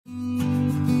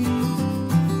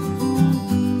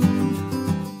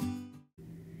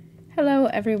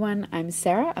everyone, I'm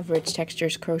Sarah of Rich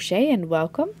Textures Crochet and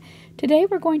welcome. Today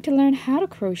we're going to learn how to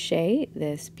crochet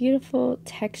this beautiful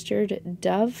textured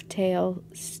dovetail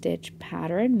stitch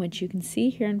pattern, which you can see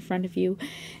here in front of you.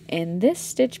 In this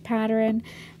stitch pattern,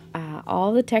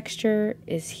 all the texture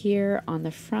is here on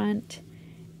the front,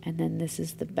 and then this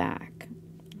is the back.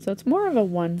 So it's more of a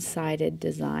one-sided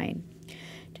design.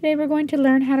 Today we're going to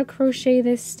learn how to crochet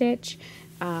this stitch.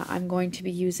 I'm going to be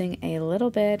using a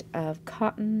little bit of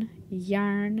cotton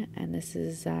yarn, and this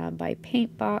is by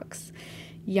Paintbox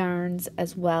yarns,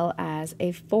 as well as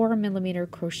a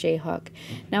 4mm crochet hook.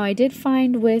 Now I did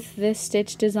find with this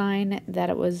stitch design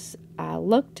that it was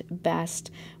looked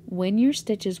best when your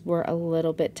stitches were a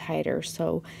little bit tighter.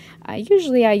 So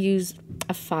usually I use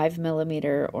a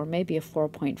 5mm or maybe a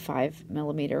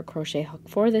 4.5mm crochet hook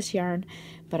for this yarn,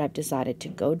 but I've decided to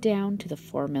go down to the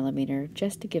 4mm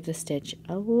just to give the stitch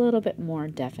a little bit more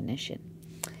definition.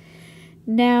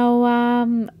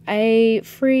 Now, a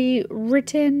free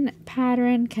written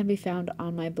pattern can be found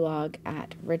on my blog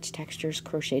at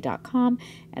richtexturescrochet.com,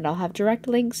 and I'll have direct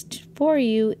links for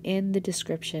you in the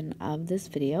description of this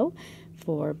video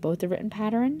for both the written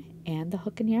pattern and the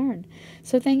hook and yarn.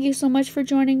 So thank you so much for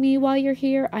joining me while you're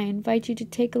here. I invite you to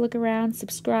take a look around,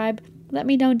 subscribe, let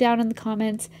me know down in the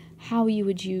comments how you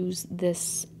would use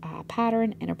this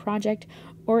pattern in a project,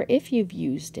 or if you've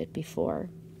used it before.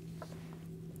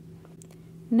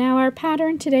 Now our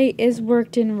pattern today is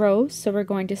worked in rows, so we're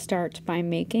going to start by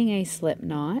making a slip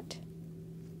knot.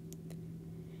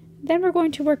 Then we're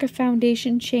going to work a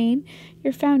foundation chain.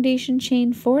 Your foundation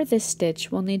chain for this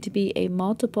stitch will need to be a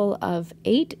multiple of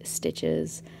 8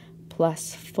 stitches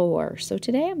plus 4. So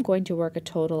today I'm going to work a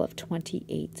total of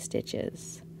 28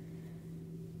 stitches.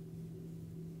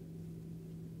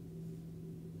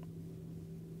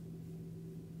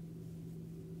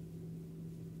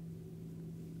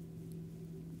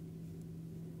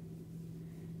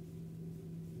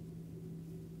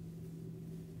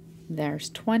 There's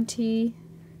 20.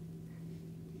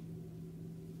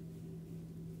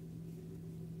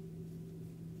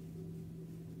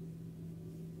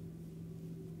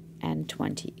 And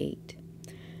 28.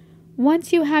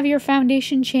 Once you have your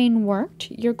foundation chain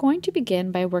worked, you're going to begin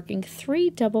by working 3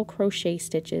 double crochet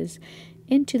stitches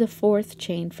into the 4th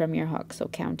chain from your hook. So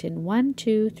count in 1,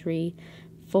 2, 3,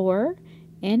 4.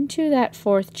 Into that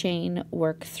 4th chain,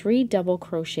 work 3 double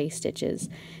crochet stitches.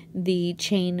 The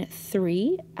chain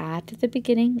 3 at the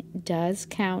beginning does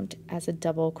count as a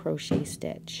double crochet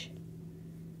stitch.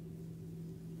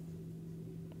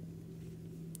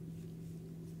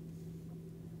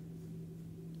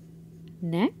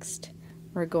 Next,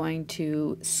 we're going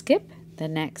to skip the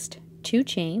next 2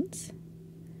 chains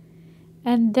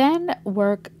and then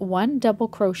work 1 double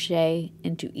crochet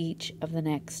into each of the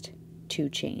next 2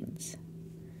 chains.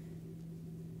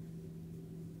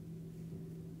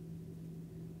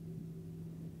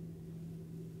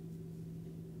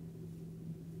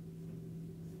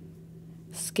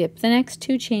 Skip the next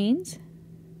 2 chains,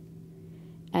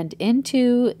 and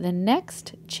into the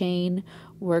next chain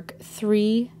work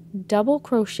 3 double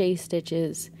crochet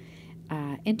stitches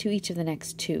into each of the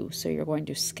next 2. So you're going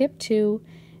to skip 2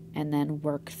 and then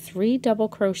work 3 double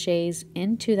crochets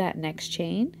into that next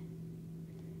chain.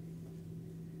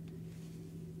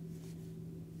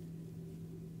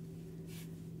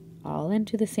 All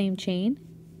into the same chain.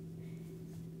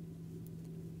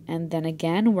 And then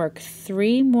again work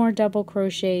 3 more double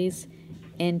crochets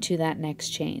into that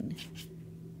next chain.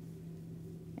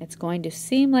 It's going to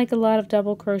seem like a lot of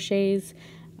double crochets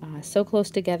so close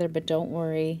together, but don't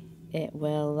worry, it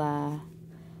will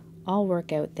all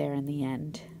work out there in the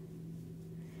end.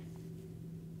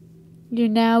 You're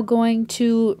now going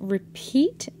to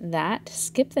repeat that.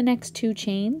 Skip the next 2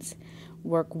 chains,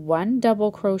 work 1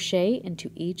 double crochet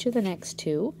into each of the next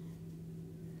 2.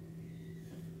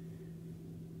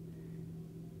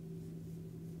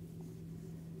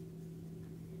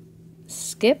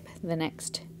 Skip the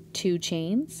next 2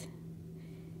 chains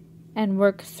and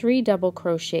work 3 double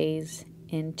crochets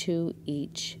into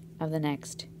each of the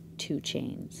next 2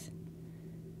 chains.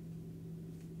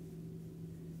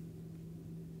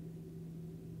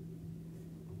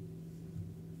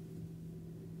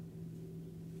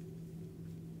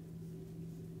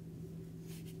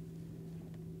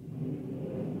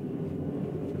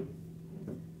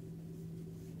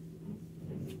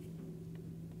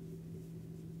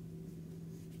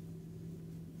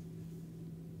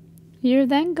 You're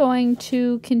then going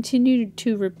to continue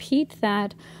to repeat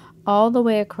that all the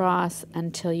way across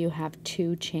until you have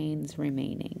 2 chains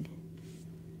remaining.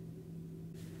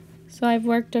 So I've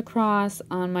worked across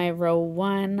on my row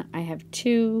 1, I have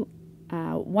 2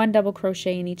 1 double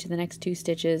crochet in each of the next 2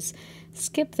 stitches,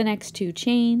 skip the next 2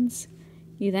 chains.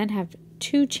 You then have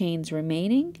 2 chains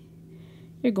remaining.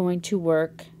 You're going to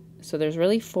work, so there's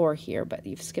really 4 here, but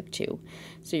you've skipped 2.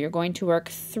 So you're going to work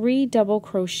 3 double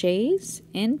crochets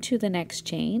into the next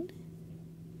chain.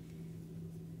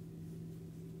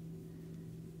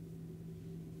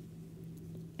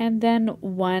 And then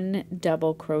 1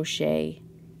 double crochet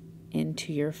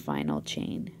into your final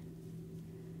chain.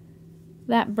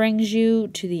 That brings you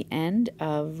to the end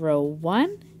of row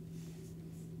 1.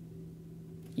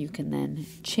 You can then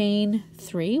chain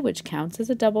 3, which counts as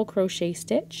a double crochet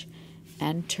stitch,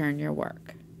 and turn your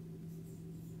work.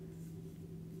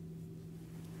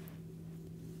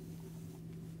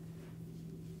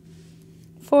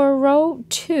 For row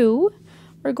 2,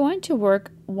 we're going to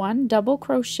work 1 double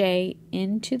crochet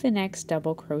into the next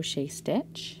double crochet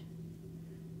stitch.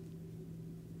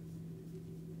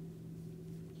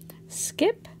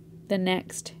 Skip the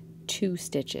next 2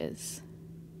 stitches.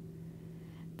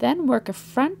 Then work a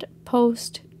front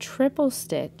post triple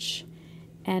stitch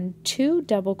and 2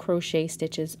 double crochet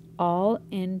stitches all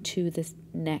into the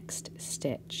next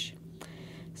stitch.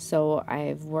 So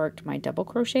I've worked my double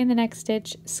crochet in the next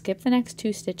stitch, skip the next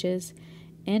 2 stitches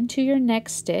into your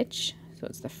next stitch. So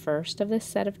it's the first of this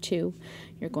set of 2.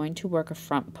 You're going to work a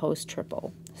front post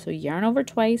triple. So yarn over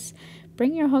twice,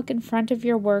 bring your hook in front of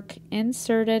your work,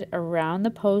 insert it around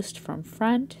the post from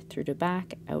front through to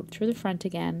back, out through the front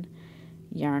again,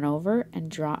 yarn over and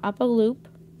draw up a loop,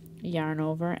 yarn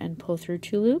over and pull through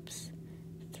 2 loops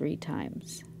 3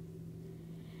 times.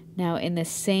 Now in the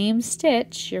same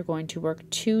stitch, you're going to work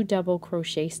 2 double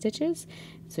crochet stitches.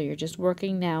 So you're just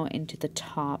working now into the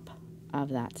top of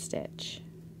that stitch.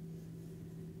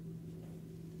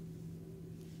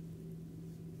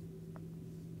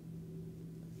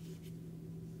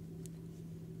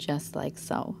 Just like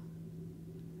so.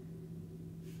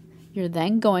 You're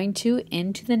then going to,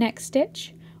 into the next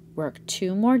stitch, work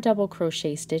 2 more double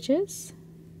crochet stitches.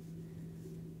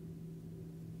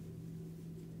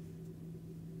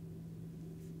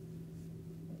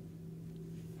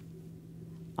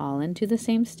 All into the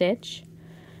same stitch,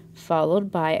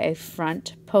 followed by a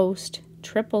front post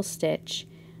triple stitch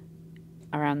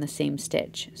around the same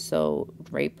stitch. So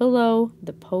right below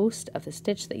the post of the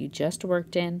stitch that you just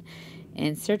worked in,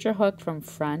 insert your hook from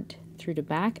front through to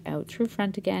back, out through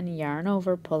front again, yarn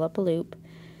over, pull up a loop,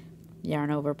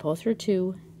 yarn over, pull through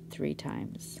 2, 3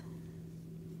 times.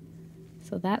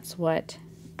 So that's what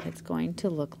it's going to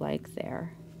look like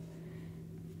there.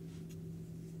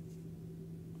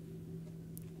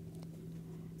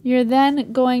 You're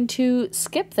then going to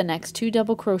skip the next 2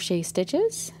 double crochet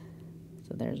stitches.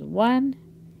 So there's 1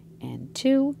 and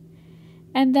 2,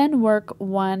 and then work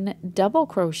 1 double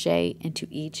crochet into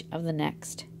each of the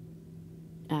next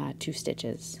 2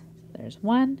 stitches. There's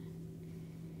 1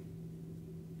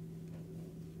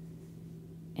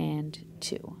 and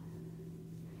 2.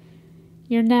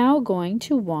 You're now going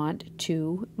to want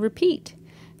to repeat.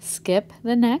 Skip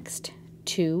the next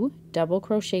 2 double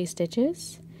crochet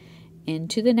stitches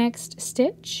into the next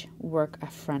stitch, work a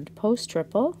front post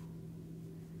triple,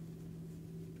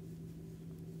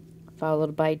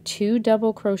 followed by 2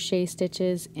 double crochet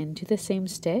stitches into the same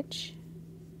stitch,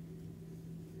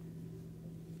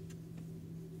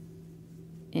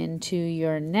 into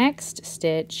your next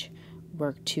stitch,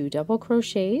 work 2 double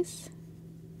crochets,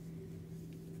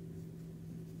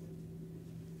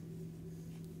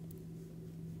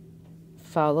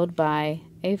 followed by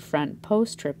a front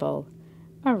post triple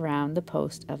around the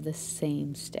post of the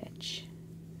same stitch.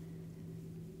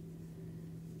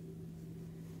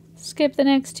 Skip the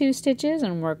next 2 stitches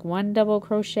and work 1 double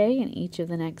crochet in each of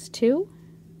the next 2.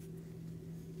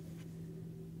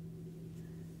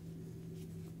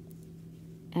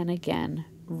 And again,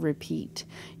 repeat.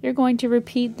 You're going to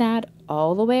repeat that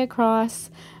all the way across,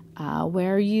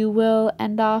 where you will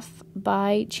end off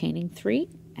by chaining 3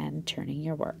 and turning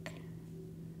your work.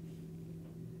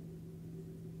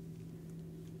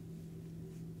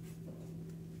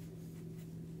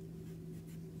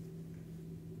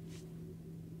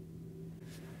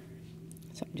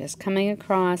 So I'm just coming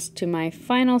across to my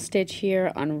final stitch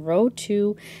here on row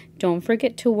 2. Don't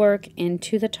forget to work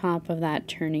into the top of that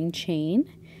turning chain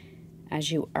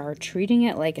as you are treating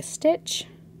it like a stitch,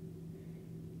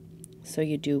 so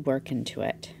you do work into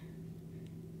it.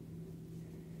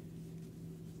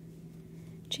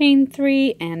 Chain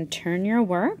 3 and turn your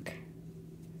work.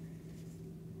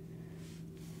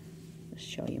 I'll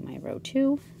show you my row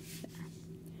 2.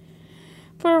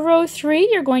 For row 3,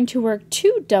 you're going to work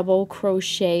 2 double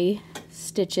crochet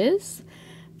stitches,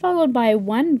 followed by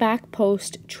 1 back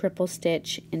post triple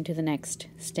stitch into the next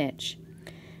stitch.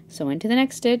 So into the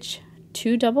next stitch,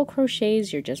 2 double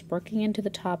crochets, you're just working into the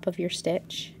top of your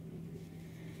stitch,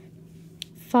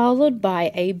 followed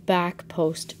by a back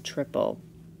post triple.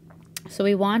 So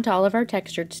we want all of our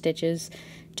textured stitches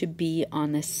to be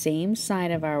on the same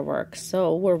side of our work.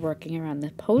 So we're working around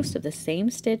the post of the same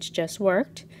stitch just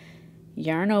worked.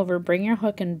 Yarn over, bring your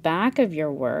hook in back of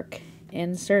your work,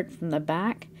 insert from the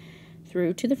back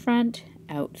through to the front,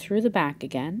 out through the back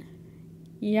again,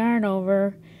 yarn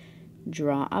over,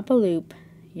 draw up a loop,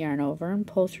 yarn over and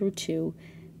pull through 2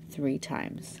 3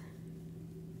 times.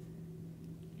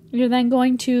 You're then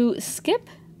going to skip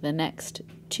the next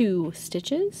 2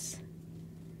 stitches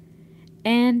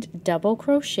and double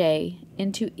crochet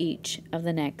into each of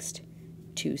the next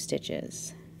 2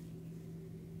 stitches.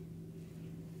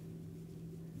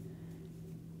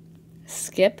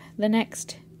 Skip the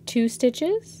next 2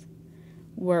 stitches,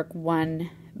 work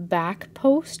 1 back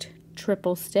post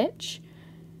triple stitch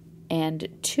and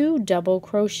 2 double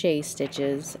crochet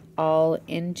stitches all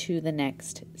into the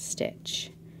next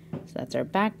stitch. So that's our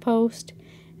back post,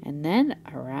 and then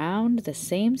around the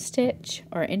same stitch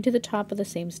or into the top of the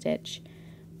same stitch,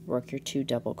 work your 2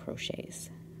 double crochets.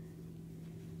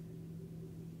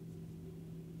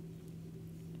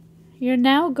 You're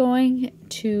now going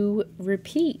to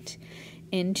repeat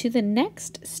into the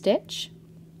next stitch,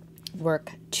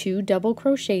 work 2 double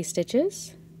crochet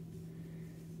stitches,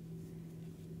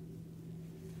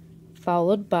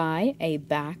 followed by a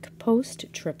back post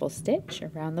triple stitch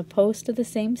around the post of the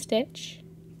same stitch,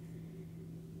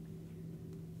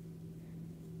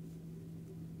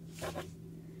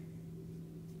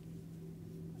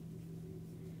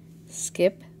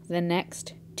 skip the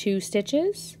next 2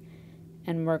 stitches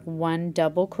and work 1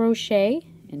 double crochet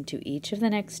into each of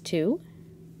the next 2,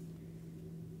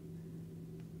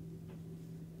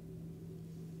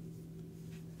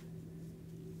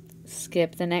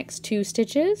 skip the next 2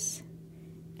 stitches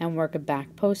and work a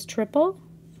back post triple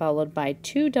followed by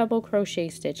 2 double crochet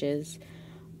stitches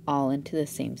all into the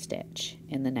same stitch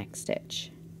in the next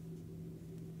stitch.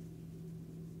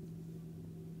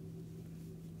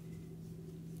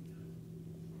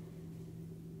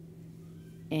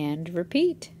 And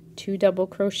repeat, 2 double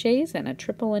crochets and a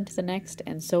triple into the next,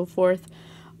 and so forth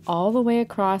all the way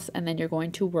across, and then you're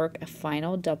going to work a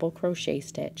final double crochet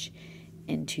stitch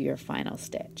into your final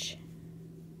stitch.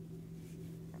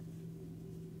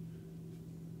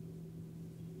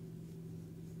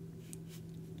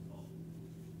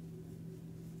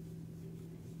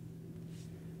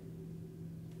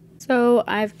 So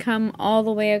I've come all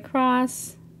the way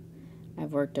across.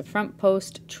 I've worked a front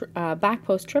post, back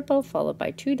post triple followed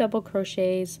by 2 double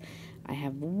crochets. I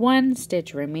have 1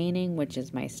 stitch remaining, which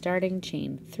is my starting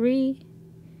chain 3,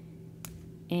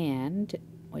 and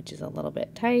which is a little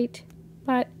bit tight,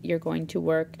 but you're going to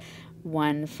work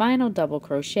 1 final double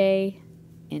crochet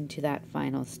into that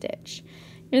final stitch.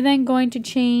 You're then going to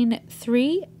chain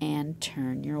 3 and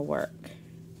turn your work.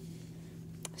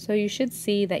 So you should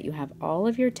see that you have all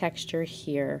of your texture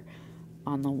here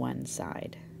on the one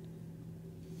side.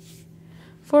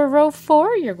 For row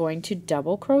 4, you're going to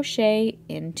double crochet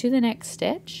into the next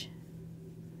stitch,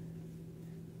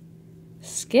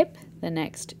 skip the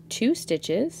next 2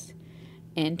 stitches,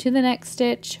 into the next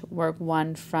stitch, work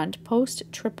 1 front post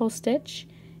triple stitch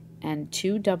and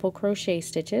 2 double crochet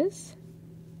stitches,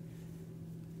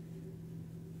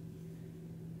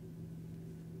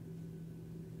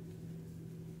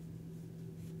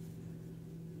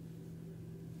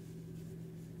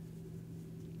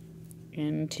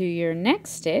 into your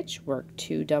next stitch, work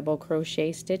 2 double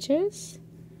crochet stitches,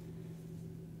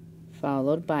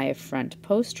 followed by a front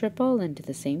post triple into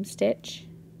the same stitch,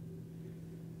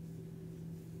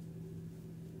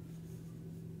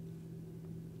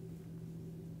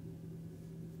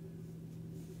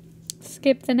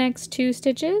 skip the next 2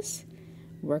 stitches,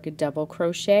 work a double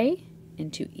crochet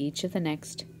into each of the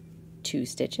next 2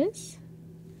 stitches,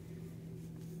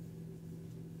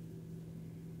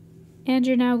 and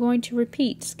you're now going to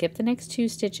repeat. Skip the next 2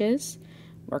 stitches,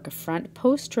 work a front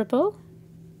post triple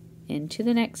into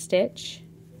the next stitch,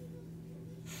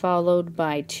 followed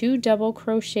by 2 double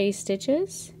crochet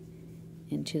stitches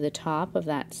into the top of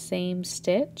that same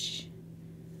stitch,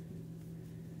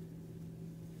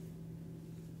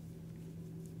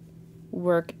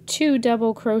 work 2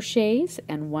 double crochets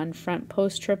and 1 front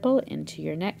post triple into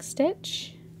your next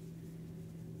stitch,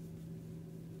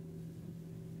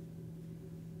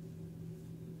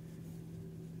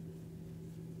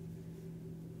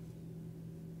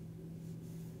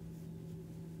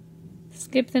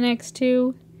 skip the next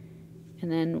 2,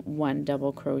 and then 1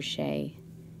 double crochet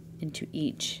into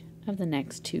each of the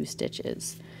next 2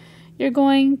 stitches. You're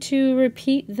going to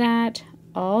repeat that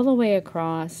all the way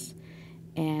across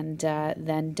and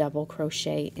then double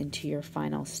crochet into your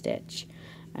final stitch.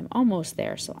 I'm almost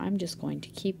there, so I'm just going to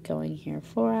keep going here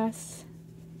for us.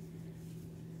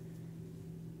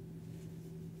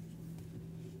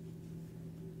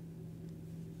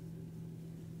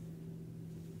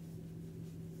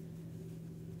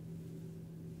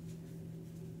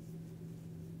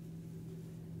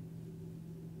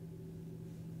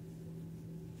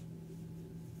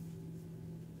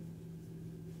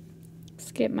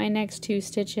 Skip my next 2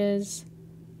 stitches,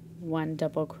 1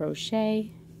 double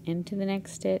crochet into the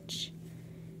next stitch,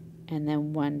 and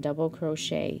then 1 double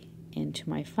crochet into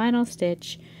my final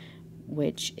stitch,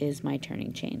 which is my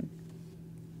turning chain.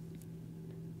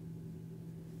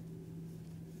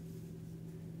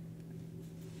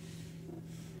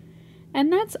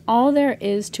 And that's all there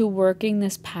is to working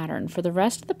this pattern. For the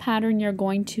rest of the pattern, you're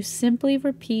going to simply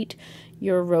repeat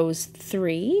your rows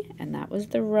 3, and that was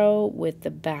the row with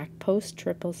the back post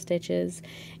triple stitches,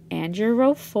 and your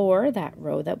row 4, that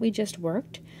row that we just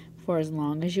worked, for as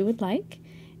long as you would like,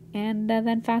 and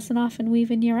then fasten off and weave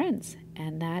in your ends.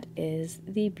 And that is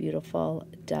the beautiful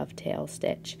dovetail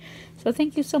stitch. So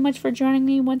thank you so much for joining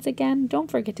me once again.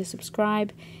 Don't forget to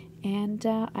subscribe, and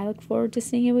I look forward to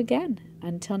seeing you again.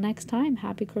 Until next time,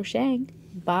 happy crocheting.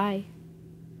 Bye.